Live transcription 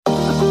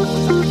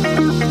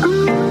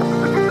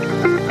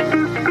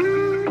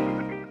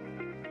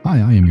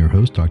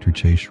host, Dr.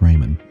 Chase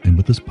Raymond, and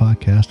with this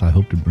podcast, I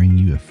hope to bring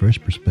you a fresh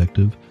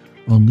perspective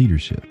on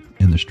leadership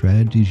and the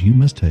strategies you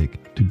must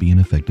take to be an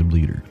effective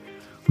leader.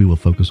 We will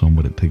focus on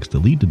what it takes to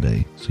lead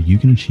today so you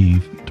can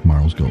achieve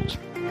tomorrow's goals.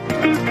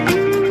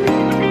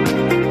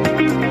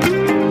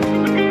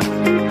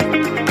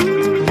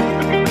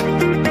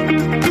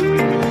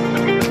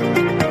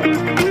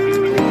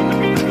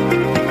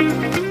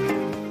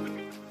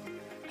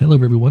 Hello,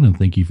 everyone, and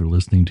thank you for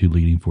listening to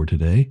Leading for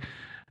Today.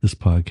 This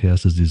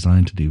podcast is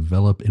designed to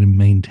develop and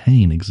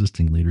maintain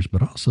existing leaders,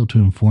 but also to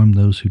inform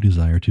those who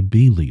desire to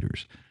be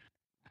leaders.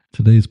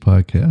 Today's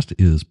podcast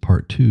is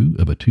part 2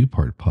 of a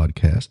 2-part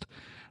podcast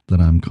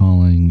that I'm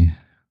calling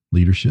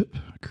Leadership,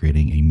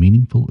 Creating a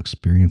Meaningful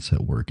Experience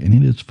at Work, and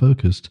it is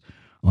focused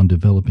on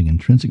developing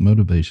intrinsic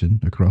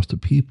motivation across the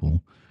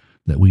people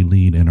that we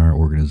lead in our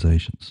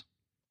organizations.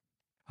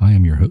 I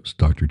am your host,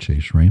 Dr.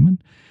 Chase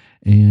Raymond,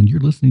 and you're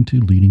listening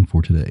to Leading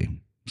for Today.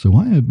 So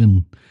I have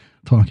been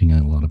talking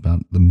a lot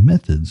about the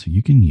methods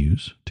you can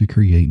use to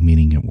create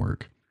meaning at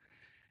work.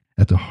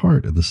 At the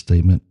heart of the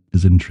statement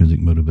is intrinsic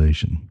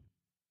motivation.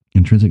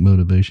 Intrinsic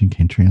motivation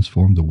can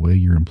transform the way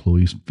your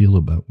employees feel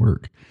about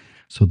work,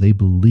 so they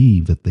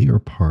believe that they are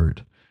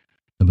part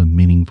of a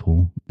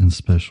meaningful and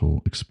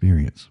special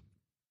experience.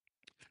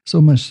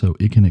 So much so,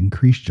 it can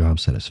increase job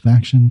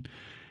satisfaction,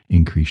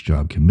 increase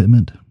job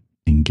commitment,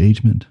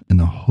 engagement, and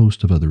a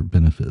host of other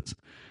benefits.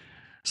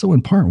 So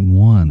in part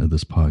 1 of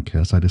this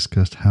podcast, I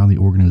discussed how the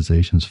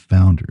organization's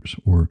founders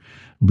or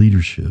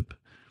leadership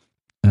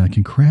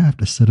can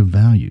craft a set of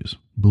values,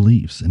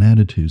 beliefs, and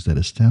attitudes that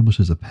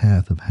establishes a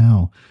path of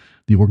how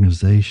the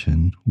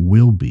organization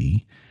will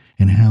be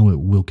and how it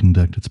will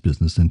conduct its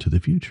business into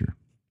the future.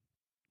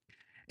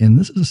 And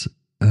this is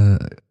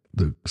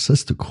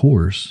sets the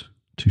course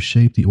to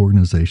shape the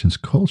organization's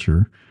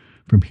culture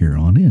from here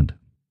on in.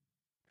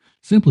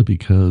 Simply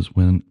because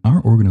when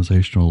our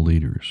organizational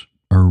leaders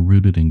are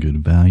rooted in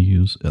good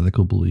values,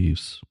 ethical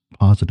beliefs,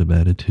 positive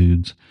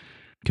attitudes,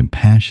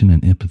 compassion,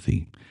 and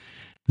empathy,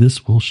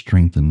 this will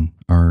strengthen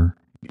our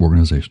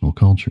organizational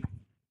culture.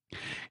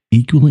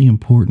 Equally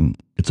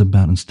important, it's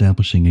about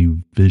establishing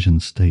a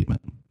vision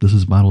statement. This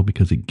is vital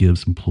because it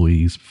gives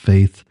employees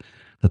faith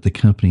that the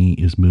company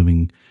is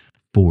moving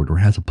forward or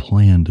has a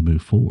plan to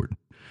move forward.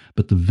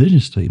 But the vision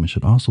statement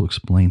should also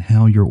explain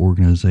how your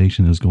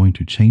organization is going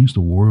to change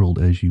the world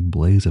as you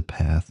blaze a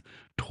path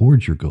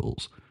towards your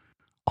goals.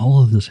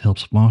 All of this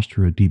helps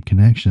foster a deep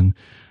connection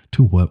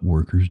to what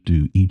workers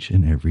do each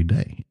and every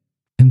day.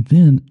 And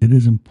then it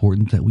is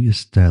important that we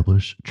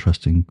establish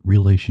trusting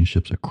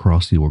relationships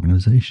across the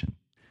organization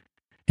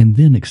and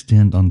then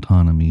extend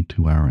autonomy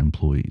to our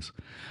employees.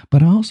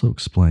 But I also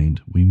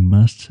explained we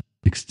must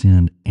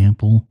extend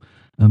ample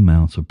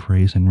amounts of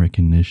praise and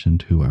recognition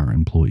to our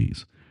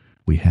employees.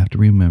 We have to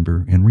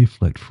remember and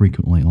reflect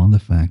frequently on the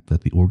fact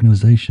that the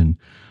organization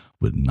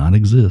would not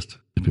exist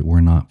if it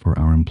were not for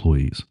our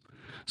employees.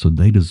 So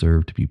they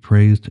deserve to be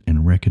praised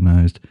and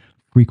recognized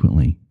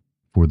frequently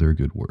for their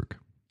good work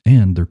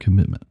and their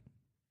commitment.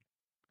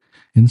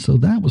 And so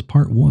that was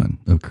part 1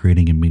 of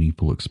creating a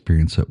meaningful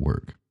experience at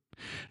work.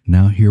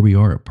 Now here we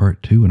are at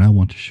part 2, and I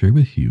want to share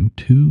with you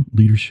 2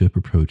 leadership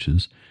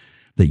approaches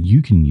that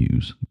you can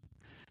use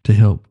to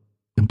help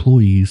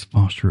employees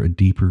foster a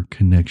deeper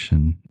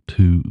connection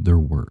to their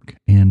work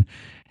and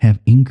have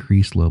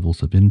increased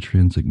levels of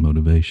intrinsic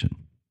motivation.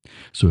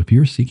 So if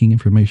you're seeking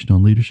information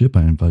on leadership,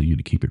 I invite you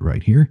to keep it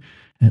right here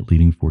at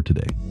Leading for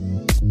Today.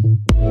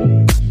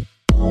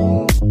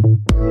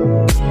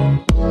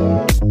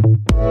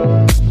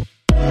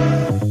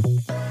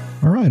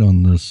 All right,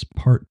 on this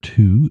part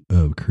 2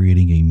 of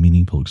creating a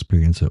meaningful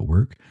experience at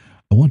work,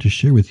 I want to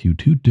share with you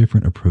 2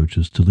 different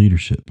approaches to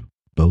leadership.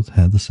 Both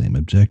have the same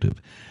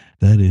objective.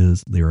 That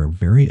is, they are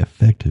very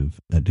effective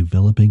at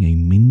developing a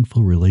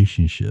meaningful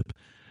relationship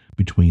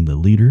between the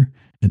leader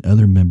and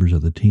other members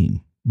of the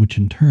team, which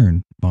in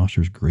turn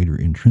fosters greater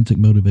intrinsic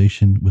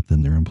motivation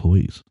within their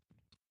employees.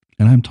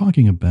 And I'm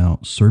talking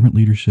about servant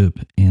leadership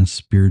and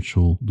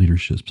spiritual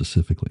leadership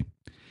specifically.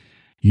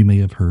 You may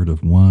have heard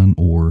of one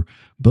or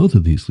both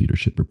of these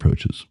leadership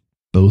approaches.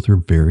 Both are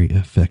very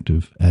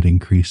effective at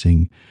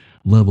increasing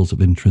levels of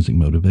intrinsic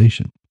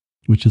motivation,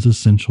 which is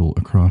essential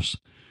across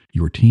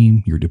your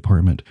team, your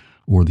department,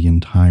 or the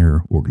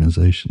entire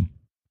organization.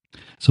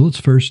 So let's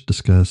first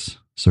discuss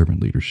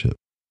servant leadership.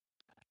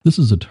 This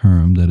is a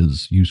term that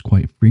is used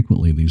quite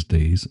frequently these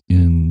days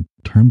in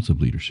terms of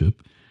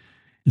leadership.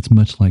 It's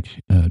much like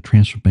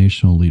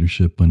transformational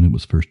leadership when it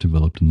was first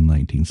developed in the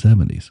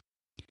 1970s.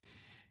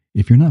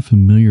 If you're not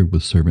familiar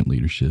with servant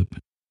leadership,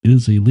 it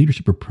is a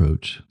leadership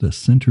approach that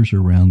centers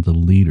around the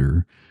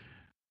leader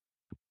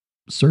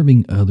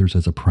serving others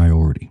as a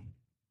priority.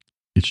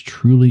 It's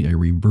truly a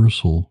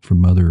reversal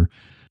from other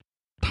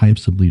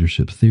types of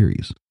leadership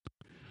theories.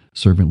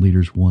 Servant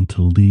leaders want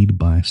to lead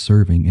by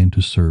serving and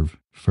to serve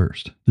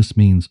first. This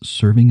means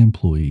serving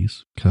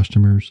employees,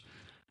 customers,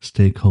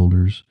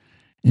 stakeholders,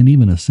 and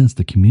even a sense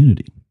the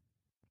community.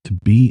 To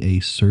be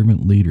a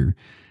servant leader,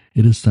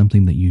 it is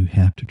something that you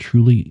have to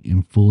truly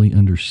and fully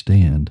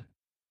understand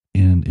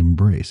and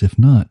embrace. If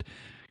not,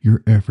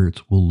 your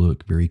efforts will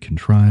look very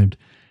contrived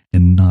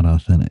and not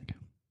authentic.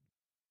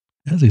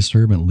 As a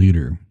servant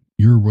leader,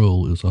 your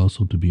role is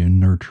also to be a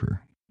nurturer,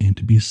 and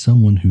to be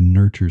someone who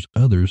nurtures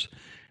others.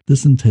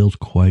 This entails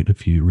quite a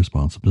few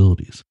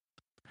responsibilities.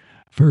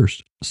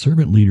 First,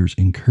 servant leaders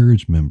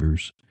encourage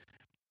members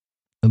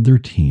of their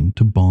team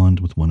to bond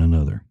with one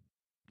another.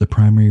 The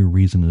primary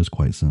reason is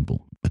quite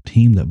simple. A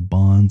team that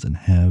bonds and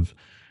have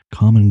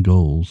common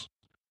goals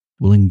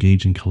will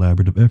engage in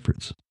collaborative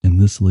efforts,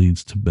 and this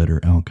leads to better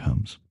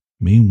outcomes.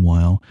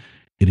 Meanwhile,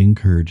 it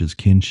encourages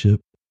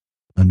kinship,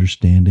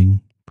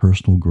 understanding,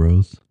 personal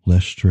growth,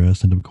 less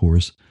stress, and of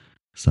course,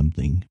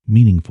 something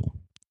meaningful.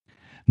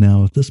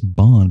 Now, if this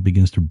bond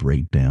begins to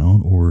break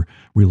down or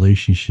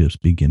relationships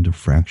begin to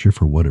fracture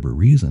for whatever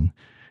reason,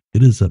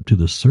 it is up to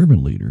the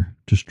servant leader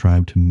to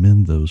strive to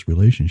mend those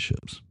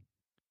relationships.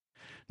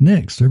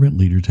 Next, servant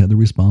leaders have the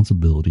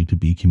responsibility to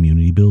be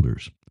community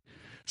builders.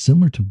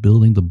 Similar to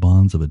building the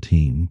bonds of a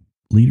team,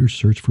 leaders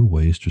search for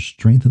ways to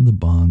strengthen the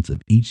bonds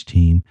of each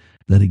team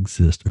that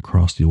exist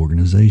across the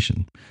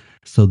organization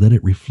so that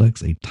it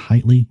reflects a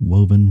tightly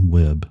woven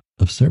web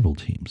of several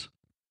teams.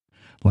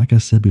 Like I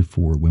said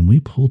before, when we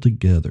pull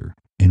together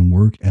and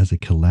work as a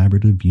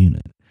collaborative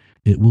unit,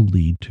 it will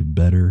lead to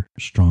better,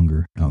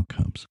 stronger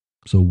outcomes.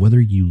 So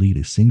whether you lead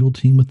a single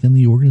team within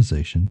the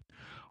organization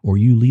or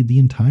you lead the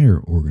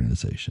entire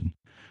organization,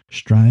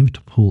 strive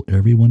to pull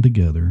everyone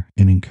together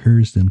and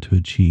encourage them to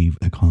achieve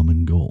a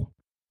common goal.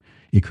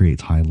 It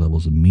creates high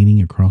levels of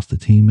meaning across the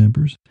team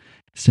members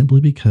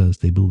simply because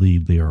they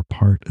believe they are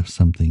part of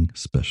something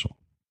special.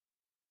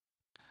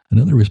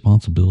 Another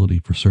responsibility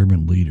for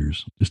servant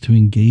leaders is to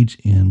engage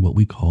in what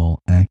we call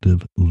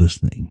active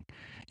listening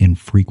and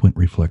frequent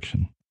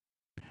reflection.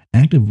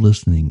 Active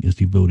listening is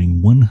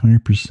devoting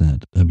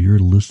 100% of your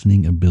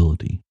listening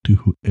ability to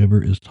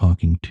whoever is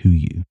talking to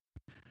you.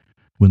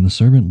 When the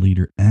servant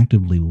leader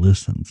actively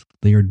listens,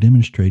 they are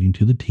demonstrating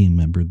to the team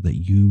member that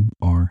you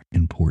are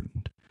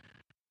important.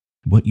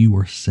 What you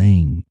are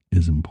saying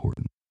is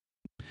important.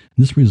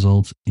 This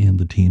results in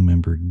the team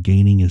member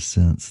gaining a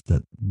sense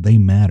that they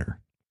matter.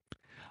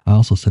 I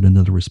also said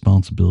another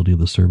responsibility of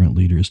the servant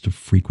leader is to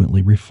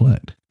frequently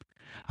reflect.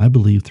 I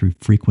believe through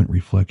frequent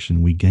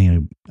reflection, we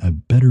gain a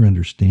better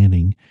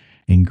understanding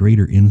and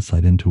greater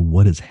insight into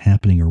what is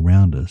happening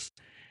around us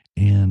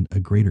and a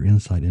greater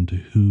insight into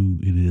who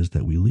it is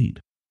that we lead.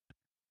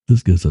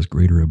 This gives us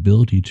greater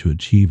ability to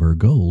achieve our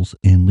goals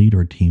and lead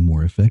our team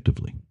more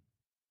effectively.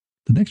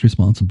 The next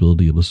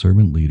responsibility of a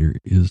servant leader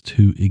is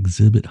to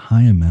exhibit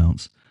high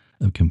amounts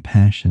of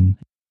compassion,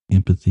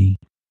 empathy,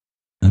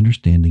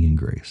 understanding, and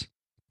grace.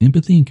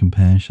 Empathy and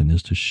compassion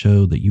is to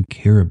show that you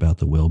care about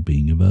the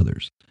well-being of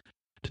others.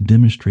 To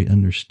demonstrate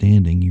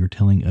understanding, you're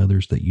telling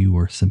others that you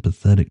are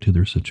sympathetic to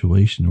their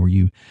situation or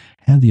you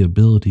have the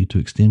ability to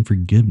extend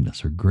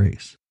forgiveness or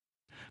grace.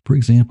 For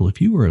example, if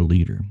you are a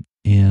leader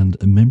and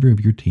a member of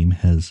your team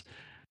has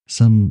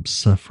some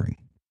suffering,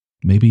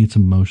 maybe it's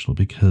emotional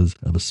because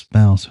of a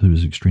spouse who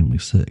is extremely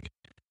sick.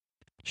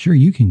 Sure,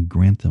 you can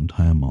grant them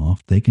time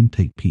off. They can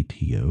take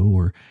PTO,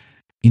 or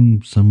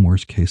in some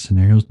worst case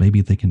scenarios,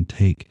 maybe they can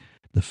take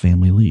the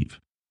family leave.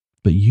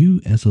 But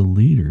you as a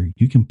leader,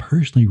 you can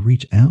personally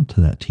reach out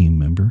to that team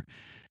member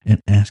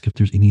and ask if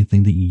there's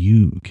anything that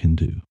you can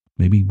do,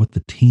 maybe what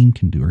the team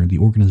can do or the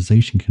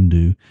organization can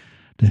do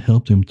to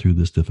help them through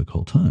this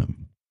difficult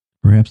time.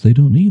 Perhaps they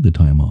don't need the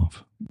time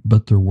off,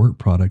 but their work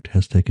product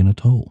has taken a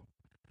toll.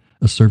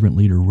 A servant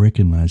leader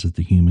recognizes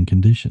the human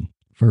condition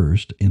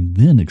first and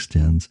then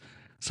extends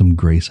some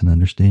grace and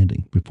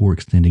understanding before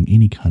extending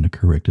any kind of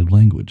corrective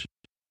language.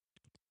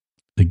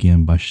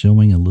 Again, by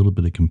showing a little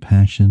bit of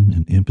compassion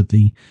and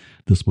empathy,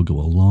 this will go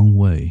a long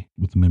way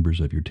with the members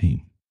of your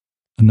team.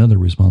 Another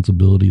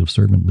responsibility of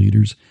servant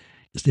leaders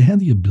is to have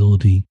the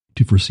ability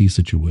to foresee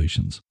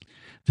situations.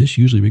 This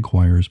usually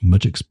requires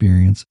much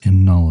experience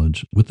and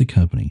knowledge with the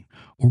company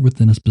or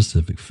within a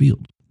specific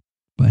field.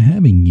 By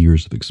having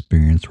years of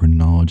experience or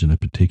knowledge in a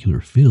particular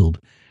field,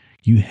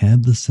 you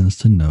have the sense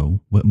to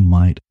know what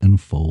might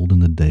unfold in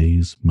the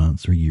days,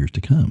 months, or years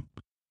to come.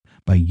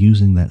 By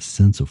using that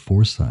sense of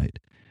foresight,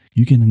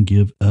 you can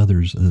give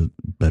others a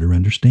better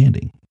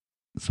understanding,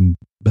 some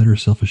better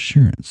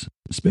self-assurance,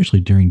 especially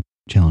during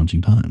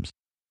challenging times,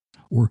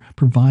 or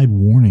provide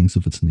warnings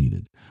if it's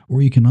needed.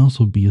 Or you can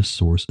also be a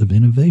source of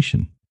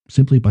innovation,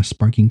 simply by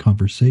sparking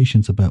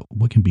conversations about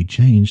what can be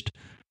changed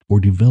or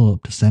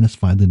developed to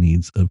satisfy the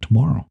needs of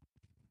tomorrow.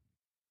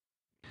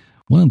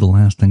 One of the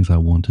last things I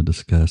want to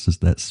discuss is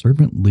that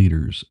servant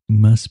leaders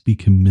must be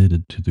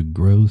committed to the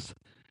growth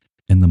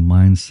and the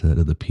mindset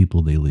of the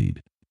people they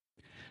lead.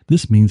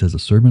 This means as a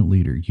servant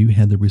leader, you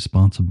have the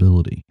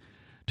responsibility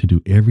to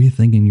do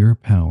everything in your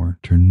power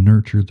to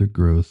nurture the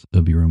growth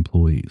of your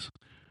employees,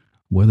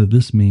 whether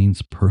this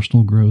means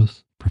personal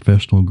growth,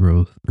 professional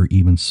growth, or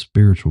even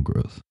spiritual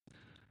growth.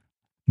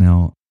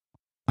 Now,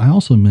 I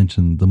also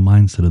mentioned the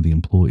mindset of the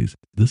employees.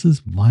 This is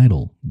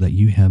vital that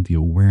you have the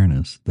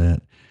awareness to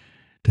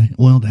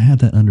have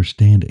that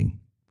understanding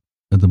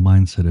of the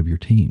mindset of your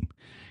team.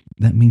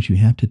 That means you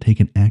have to take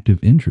an active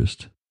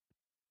interest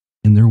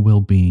in their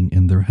well being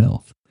and their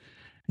health.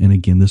 And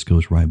again, this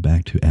goes right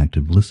back to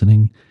active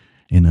listening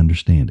and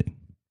understanding.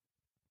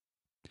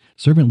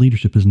 Servant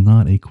leadership is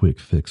not a quick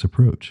fix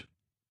approach.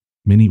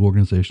 Many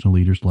organizational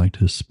leaders like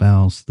to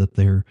espouse that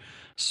they're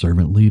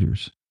servant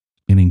leaders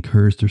and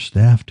encourage their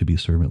staff to be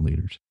servant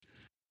leaders,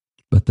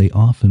 but they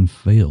often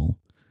fail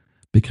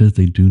because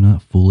they do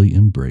not fully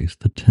embrace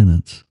the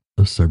tenets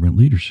of servant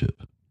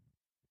leadership.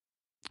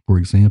 For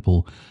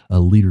example, a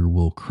leader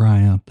will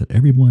cry out that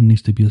everyone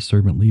needs to be a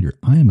servant leader.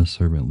 I am a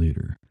servant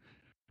leader.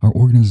 Our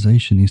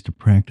organization needs to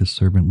practice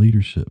servant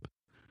leadership.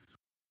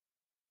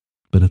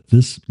 But if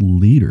this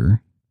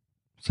leader,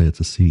 say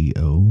it's a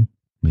CEO,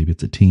 maybe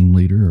it's a team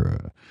leader or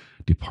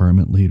a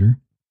department leader,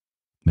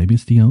 maybe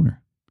it's the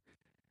owner,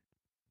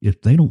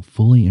 if they don't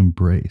fully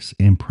embrace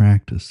and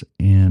practice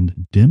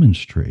and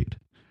demonstrate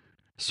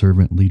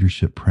servant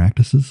leadership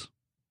practices,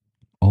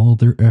 all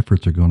their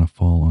efforts are going to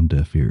fall on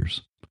deaf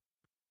ears.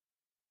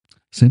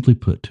 Simply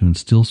put, to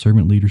instill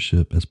servant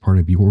leadership as part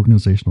of your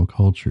organizational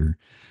culture,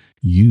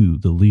 you,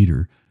 the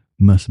leader,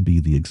 must be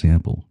the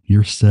example.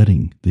 You're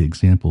setting the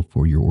example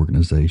for your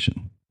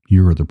organization.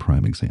 You are the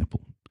prime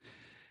example.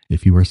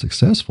 If you are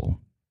successful,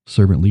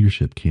 servant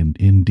leadership can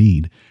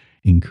indeed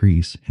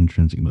increase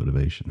intrinsic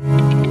motivation.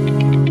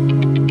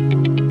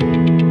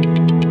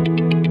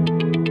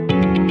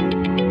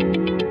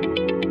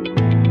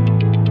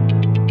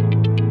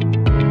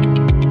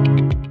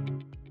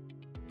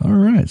 All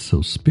right,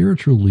 so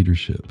spiritual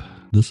leadership.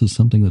 This is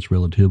something that's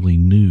relatively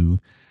new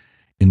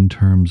in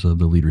terms of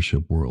the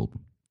leadership world.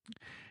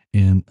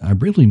 And I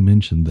briefly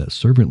mentioned that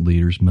servant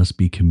leaders must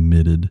be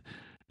committed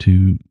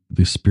to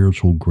the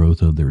spiritual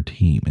growth of their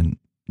team. And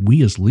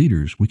we as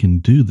leaders, we can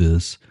do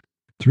this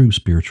through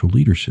spiritual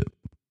leadership.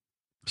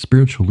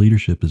 Spiritual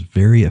leadership is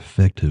very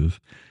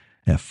effective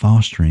at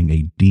fostering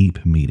a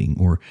deep meeting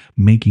or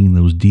making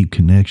those deep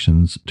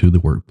connections to the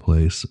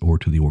workplace or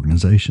to the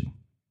organization.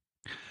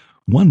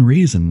 One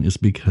reason is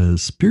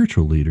because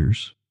spiritual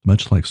leaders,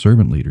 much like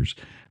servant leaders,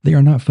 they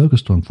are not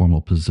focused on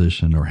formal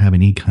position or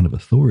having any kind of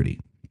authority.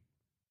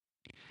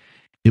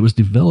 It was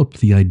developed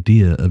the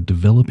idea of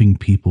developing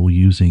people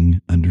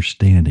using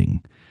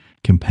understanding,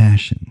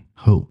 compassion,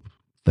 hope,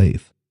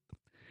 faith.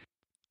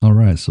 All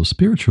right, so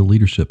spiritual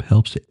leadership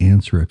helps to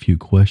answer a few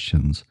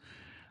questions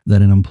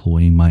that an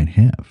employee might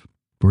have.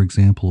 For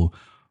example,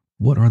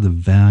 what are the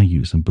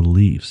values and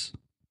beliefs,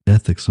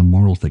 ethics and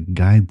morals that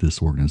guide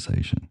this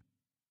organization?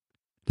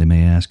 They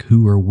may ask,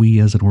 who are we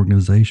as an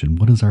organization?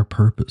 What is our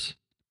purpose?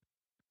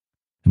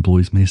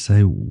 Employees may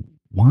say,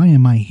 why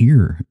am I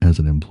here as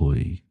an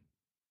employee?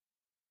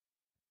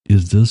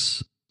 Is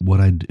this what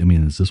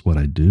is this what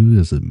I do?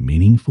 Is it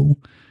meaningful?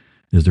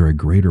 Is there a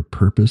greater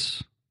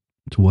purpose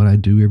to what I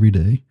do every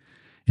day?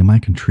 Am I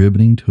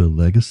contributing to a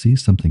legacy,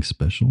 something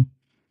special?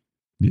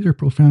 These are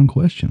profound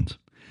questions.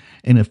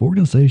 And if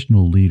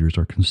organizational leaders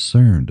are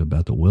concerned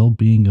about the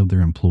well-being of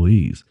their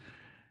employees,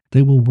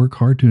 they will work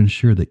hard to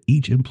ensure that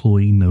each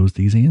employee knows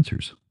these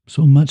answers,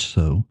 so much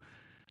so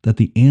that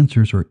the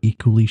answers are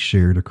equally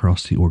shared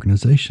across the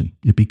organization.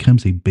 It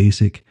becomes a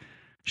basic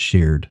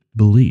shared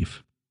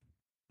belief,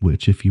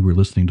 which, if you were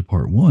listening to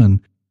part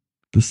one,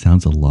 this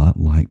sounds a lot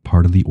like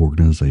part of the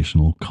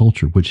organizational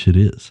culture, which it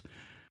is.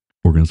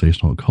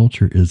 Organizational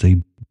culture is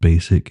a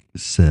basic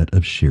set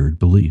of shared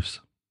beliefs.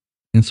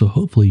 And so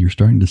hopefully you're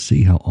starting to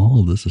see how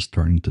all of this is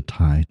starting to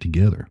tie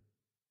together.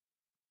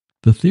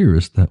 The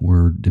theorists that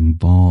were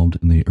involved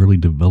in the early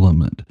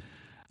development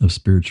of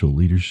spiritual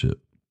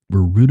leadership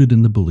were rooted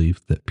in the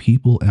belief that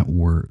people at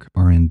work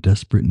are in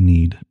desperate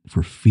need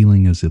for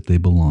feeling as if they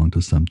belong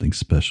to something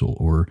special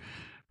or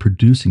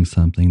producing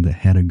something that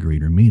had a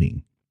greater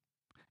meaning.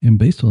 And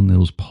based on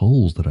those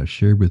polls that I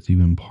shared with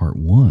you in part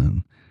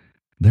one,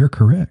 they're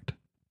correct.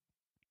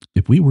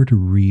 If we were to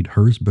read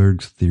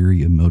Herzberg's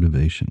theory of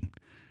motivation,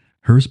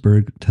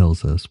 Herzberg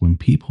tells us when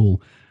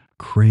people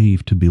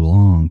crave to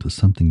belong to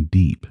something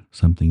deep,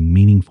 something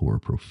meaningful or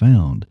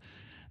profound,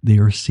 they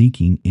are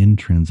seeking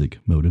intrinsic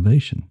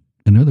motivation.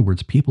 In other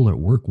words, people at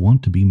work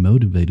want to be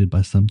motivated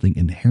by something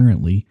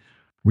inherently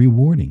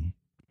rewarding.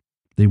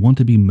 They want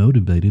to be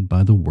motivated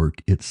by the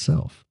work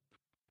itself,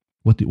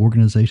 what the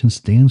organization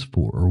stands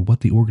for, or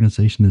what the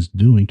organization is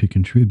doing to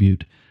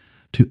contribute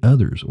to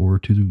others or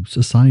to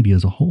society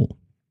as a whole.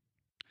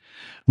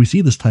 We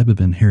see this type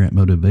of inherent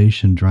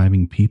motivation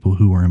driving people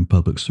who are in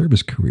public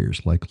service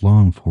careers like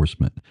law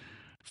enforcement,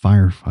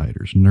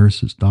 firefighters,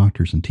 nurses,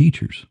 doctors, and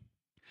teachers.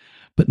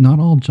 But not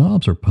all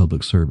jobs are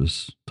public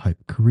service type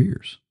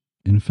careers.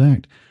 In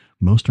fact,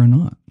 most are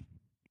not.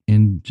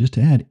 And just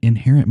to add,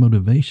 inherent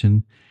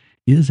motivation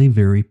is a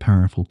very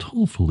powerful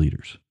tool for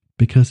leaders,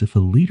 because if a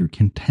leader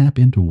can tap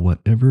into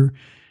whatever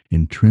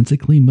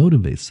intrinsically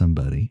motivates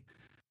somebody,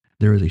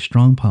 there is a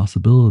strong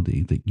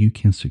possibility that you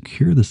can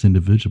secure this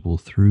individual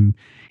through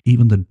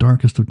even the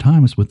darkest of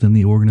times within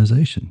the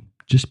organization,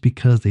 just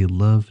because they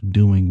love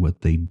doing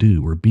what they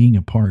do or being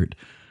a part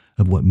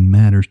of what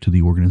matters to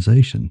the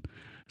organization,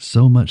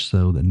 so much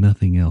so that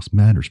nothing else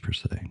matters per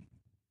se.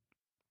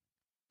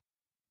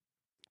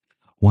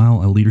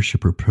 While a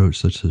leadership approach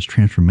such as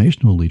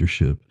transformational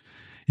leadership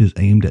is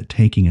aimed at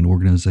taking an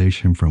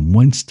organization from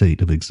one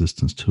state of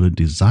existence to a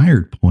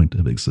desired point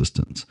of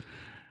existence.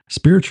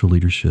 Spiritual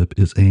leadership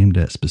is aimed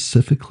at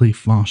specifically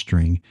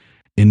fostering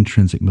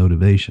intrinsic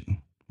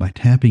motivation by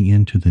tapping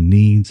into the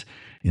needs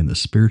and the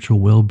spiritual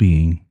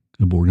well-being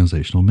of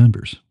organizational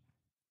members.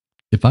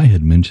 If I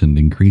had mentioned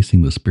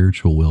increasing the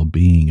spiritual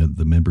well-being of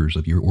the members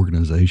of your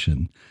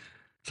organization,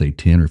 say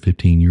 10 or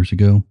 15 years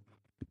ago,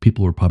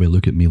 people would probably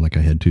look at me like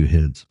I had two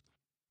heads.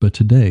 But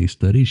today,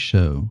 studies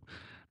show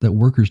that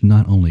workers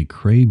not only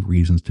crave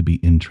reasons to be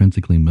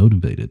intrinsically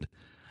motivated,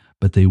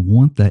 but they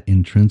want that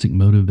intrinsic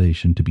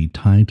motivation to be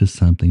tied to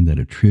something that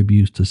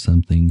attributes to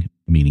something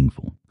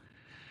meaningful.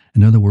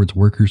 In other words,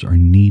 workers are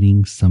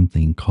needing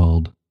something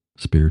called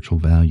spiritual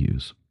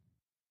values.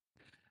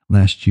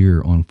 Last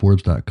year on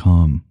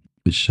Forbes.com,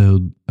 it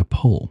showed a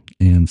poll,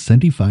 and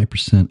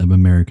 75% of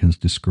Americans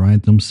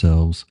described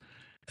themselves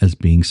as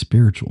being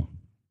spiritual.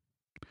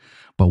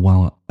 But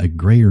while a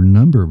greater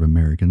number of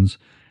Americans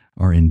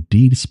are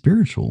indeed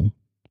spiritual,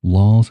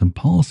 laws and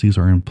policies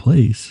are in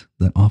place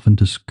that often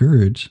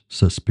discourage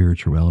such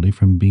spirituality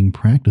from being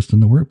practiced in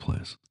the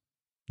workplace.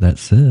 That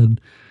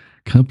said,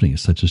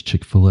 companies such as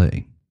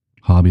Chick-fil-A,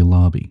 Hobby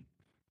Lobby,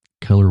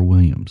 Keller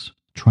Williams,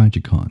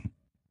 Trigicon,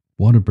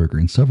 Whataburger,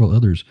 and several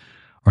others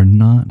are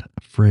not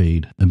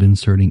afraid of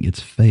inserting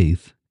its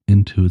faith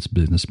into its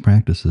business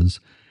practices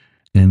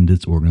and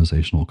its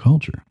organizational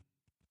culture.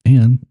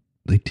 And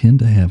they tend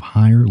to have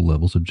higher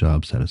levels of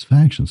job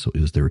satisfaction. So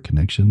is there a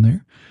connection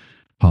there?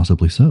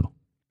 Possibly so.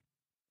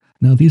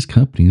 Now, these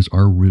companies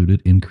are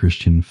rooted in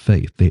Christian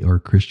faith. They are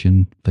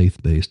Christian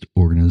faith-based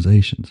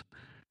organizations.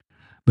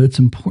 But it's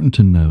important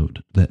to note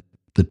that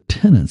the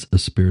tenets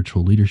of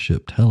spiritual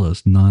leadership tell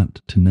us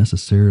not to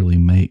necessarily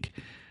make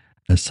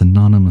a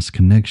synonymous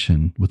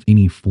connection with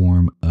any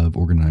form of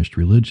organized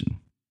religion.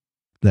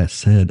 That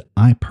said,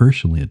 I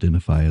personally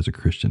identify as a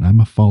Christian. I'm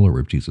a follower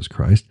of Jesus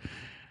Christ,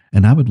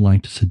 and I would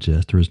like to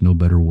suggest there is no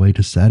better way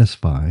to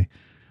satisfy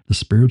the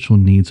spiritual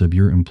needs of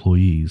your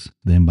employees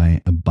than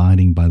by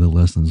abiding by the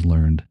lessons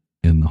learned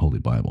in the Holy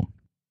Bible.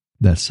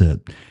 That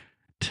said,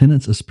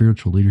 tenets of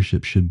spiritual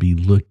leadership should be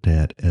looked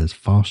at as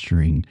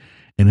fostering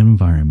an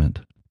environment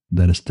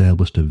that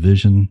established a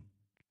vision,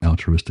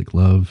 altruistic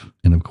love,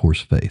 and of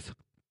course faith.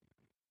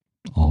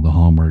 All the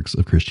hallmarks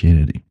of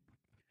Christianity.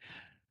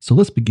 So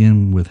let's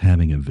begin with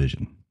having a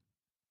vision.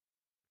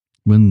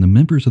 When the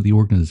members of the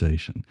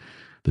organization,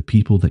 the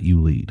people that you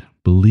lead,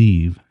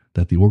 believe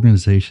that the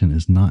organization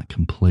is not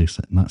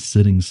complacent, not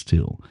sitting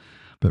still,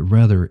 but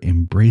rather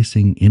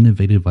embracing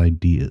innovative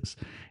ideas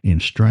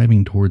and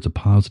striving towards a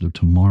positive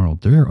tomorrow,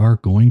 there are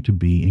going to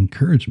be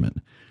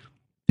encouragement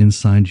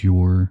inside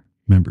your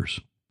members.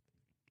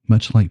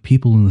 Much like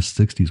people in the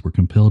 60s were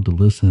compelled to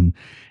listen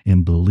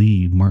and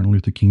believe Martin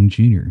Luther King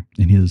Jr.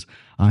 in his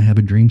I Have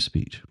a Dream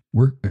speech.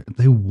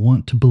 They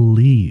want to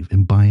believe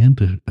and buy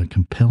into a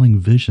compelling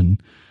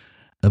vision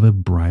of a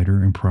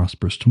brighter and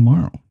prosperous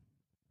tomorrow.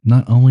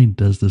 Not only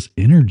does this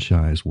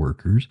energize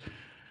workers,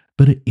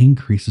 but it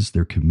increases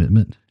their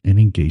commitment and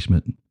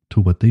engagement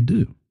to what they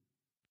do.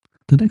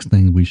 The next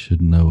thing we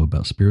should know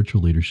about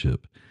spiritual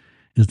leadership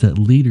is that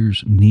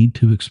leaders need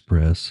to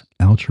express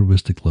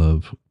altruistic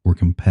love or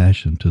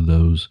compassion to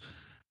those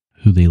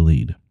who they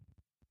lead.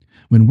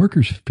 When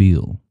workers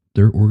feel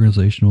their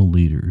organizational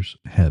leaders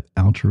have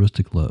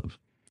altruistic love,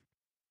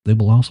 they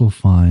will also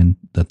find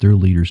that their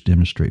leaders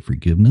demonstrate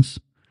forgiveness,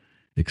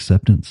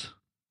 acceptance,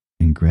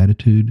 and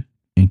gratitude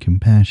and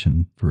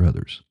compassion for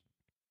others.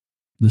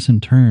 This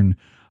in turn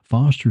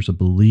fosters a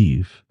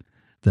belief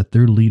that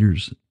their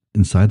leaders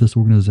inside this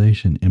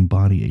organization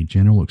embody a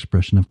general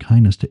expression of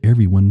kindness to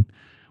everyone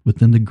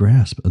within the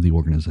grasp of the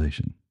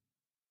organization.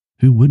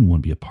 Who wouldn't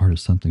want to be a part of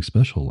something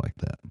special like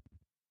that?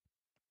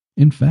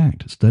 In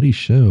fact, studies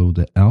show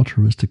that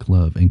altruistic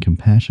love and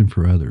compassion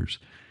for others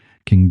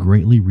can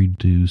greatly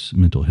reduce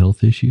mental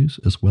health issues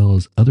as well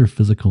as other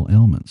physical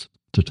ailments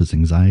such as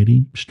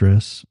anxiety,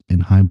 stress,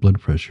 and high blood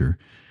pressure.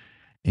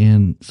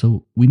 And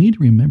so we need to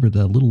remember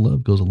that a little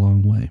love goes a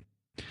long way.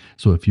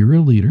 So if you're a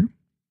leader,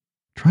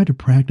 try to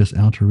practice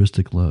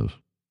altruistic love.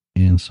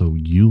 And so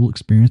you'll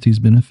experience these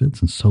benefits,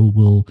 and so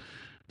will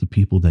the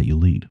people that you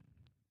lead.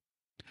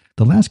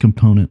 The last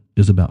component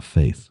is about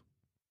faith.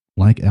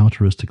 Like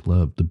altruistic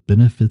love, the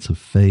benefits of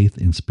faith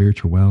and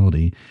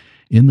spirituality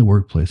in the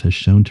workplace has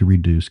shown to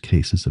reduce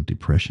cases of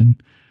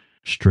depression,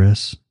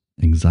 stress,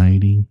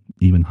 anxiety,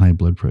 even high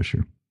blood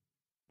pressure.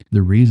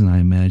 The reason I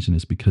imagine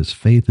is because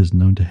faith is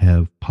known to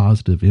have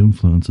positive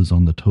influences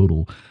on the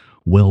total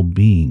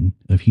well-being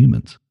of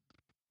humans.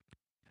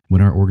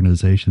 When our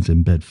organizations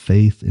embed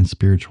faith and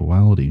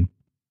spirituality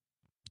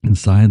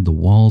inside the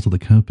walls of the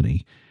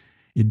company,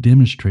 it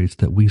demonstrates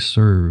that we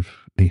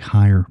serve a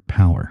higher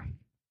power.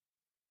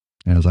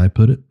 As I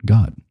put it,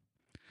 God.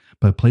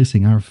 By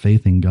placing our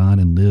faith in God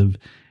and live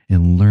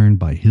and learn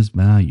by His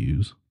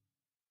values,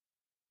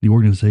 the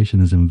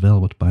organization is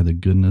enveloped by the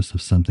goodness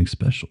of something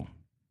special.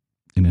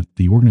 And if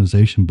the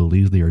organization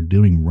believes they are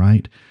doing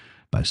right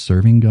by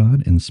serving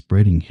God and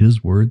spreading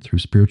His word through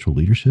spiritual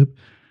leadership,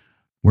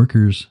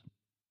 workers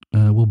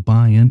will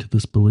buy into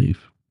this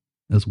belief.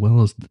 as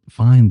well as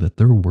find that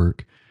their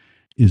work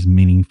is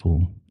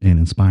meaningful and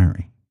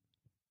inspiring.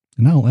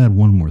 And I'll add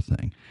one more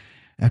thing.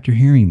 After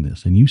hearing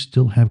this, and you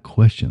still have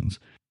questions,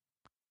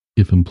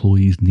 if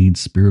employees need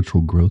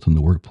spiritual growth in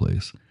the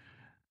workplace,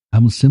 I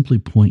would simply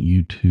point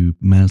you to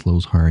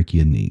Maslow's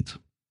hierarchy of needs.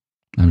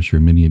 I'm sure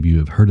many of you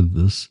have heard of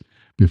this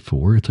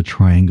before. It's a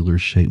triangular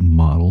shaped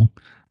model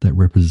that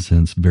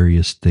represents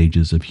various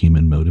stages of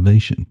human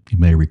motivation. You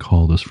may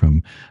recall this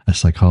from a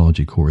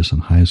psychology course in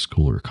high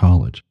school or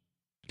college.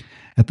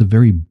 At the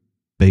very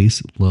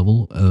base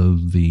level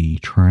of the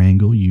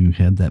triangle, you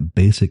have that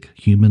basic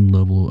human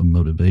level of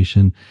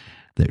motivation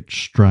that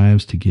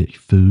strives to get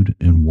food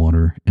and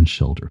water and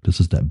shelter. This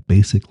is that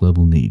basic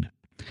level need.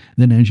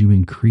 Then as you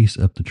increase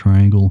up the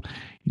triangle,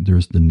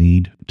 there's the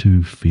need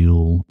to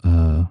feel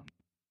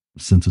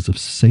senses of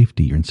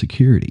safety and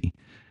security.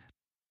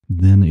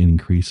 Then it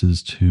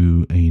increases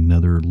to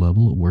another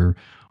level where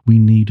we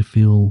need to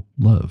feel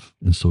love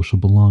and social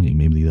belonging.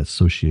 Maybe that's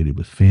associated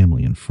with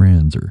family and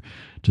friends or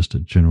just a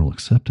general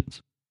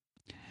acceptance.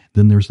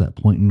 Then there's that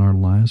point in our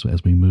lives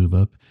as we move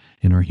up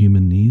in our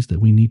human needs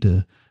that we need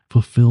to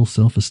fulfill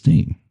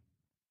self-esteem.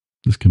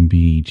 This can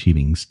be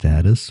achieving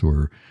status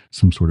or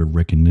some sort of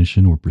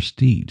recognition or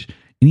prestige,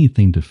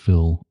 anything to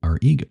fill our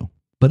ego.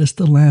 But it's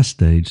the last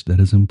stage that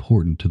is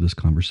important to this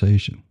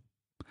conversation.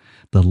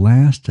 The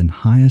last and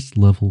highest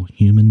level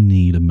human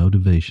need of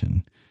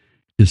motivation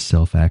is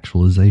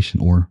self-actualization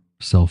or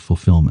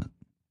self-fulfillment.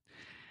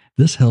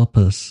 This helps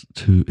us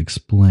to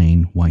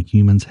explain why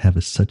humans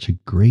have such a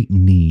great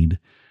need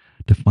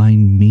to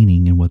find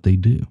meaning in what they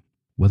do,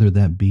 whether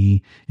that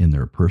be in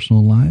their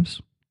personal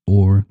lives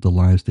or the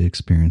lives they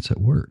experience at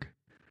work.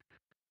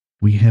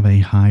 We have a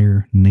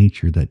higher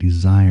nature that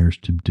desires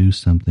to do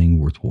something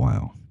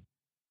worthwhile.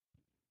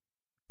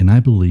 And I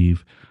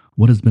believe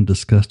what has been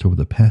discussed over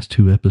the past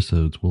 2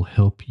 episodes will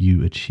help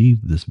you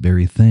achieve this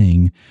very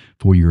thing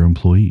for your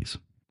employees.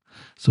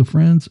 So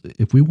friends,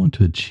 if we want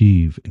to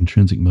achieve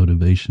intrinsic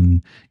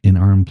motivation in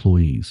our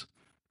employees,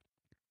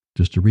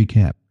 just to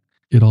recap,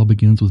 it all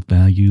begins with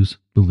values,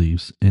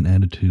 beliefs, and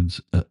attitudes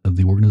of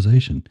the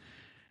organization.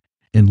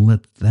 And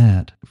let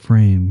that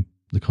frame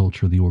the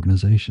culture of the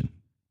organization.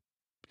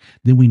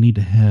 Then we need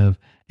to have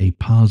a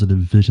positive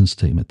vision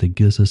statement that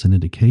gives us an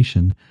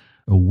indication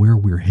of where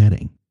we're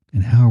heading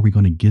and how are we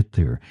going to get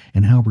there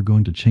and how we're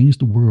going to change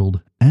the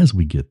world as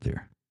we get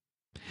there.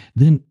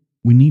 Then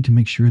we need to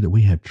make sure that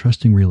we have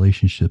trusting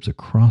relationships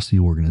across the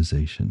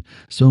organization,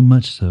 so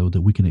much so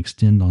that we can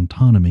extend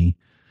autonomy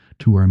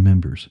to our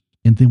members.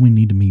 And then we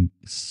need to be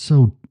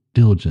so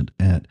diligent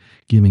at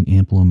giving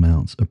ample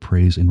amounts of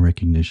praise and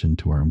recognition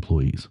to our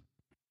employees.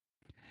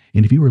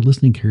 And if you were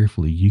listening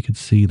carefully, you could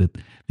see that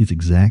these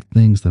exact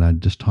things that I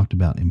just talked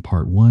about in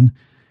part 1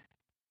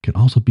 can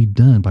also be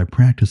done by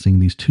practicing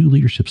these 2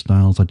 leadership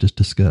styles I just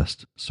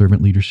discussed,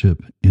 servant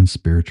leadership and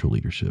spiritual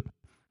leadership.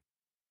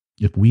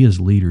 If we as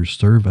leaders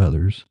serve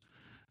others,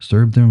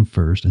 serve them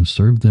first and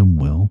serve them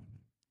well,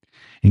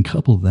 and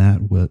couple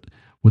that with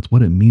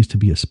what it means to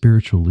be a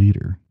spiritual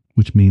leader,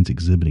 which means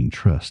exhibiting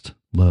trust,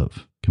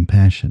 love,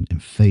 compassion,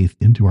 and faith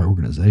into our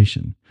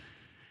organization,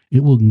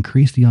 it will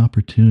increase the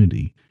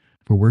opportunity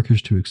for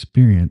workers to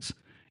experience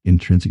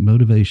intrinsic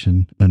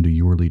motivation under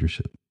your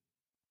leadership.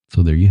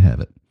 So there you have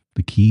it.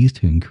 The keys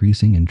to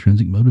increasing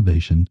intrinsic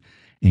motivation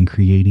and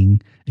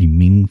creating a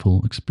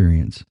meaningful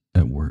experience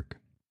at work.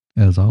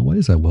 As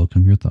always, I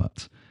welcome your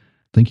thoughts.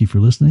 Thank you for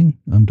listening.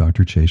 I'm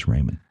Dr. Chase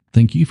Raymond.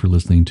 Thank you for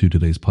listening to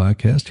today's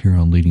podcast here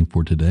on Leading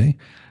for Today.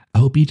 I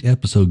hope each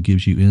episode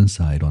gives you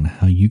insight on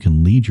how you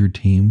can lead your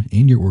team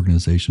and your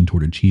organization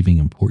toward achieving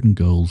important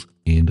goals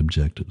and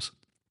objectives.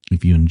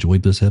 If you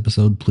enjoyed this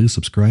episode, please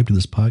subscribe to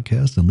this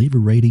podcast and leave a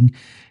rating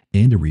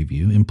and a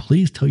review. And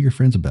please tell your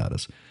friends about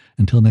us.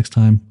 Until next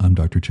time, I'm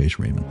Dr. Chase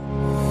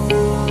Raymond.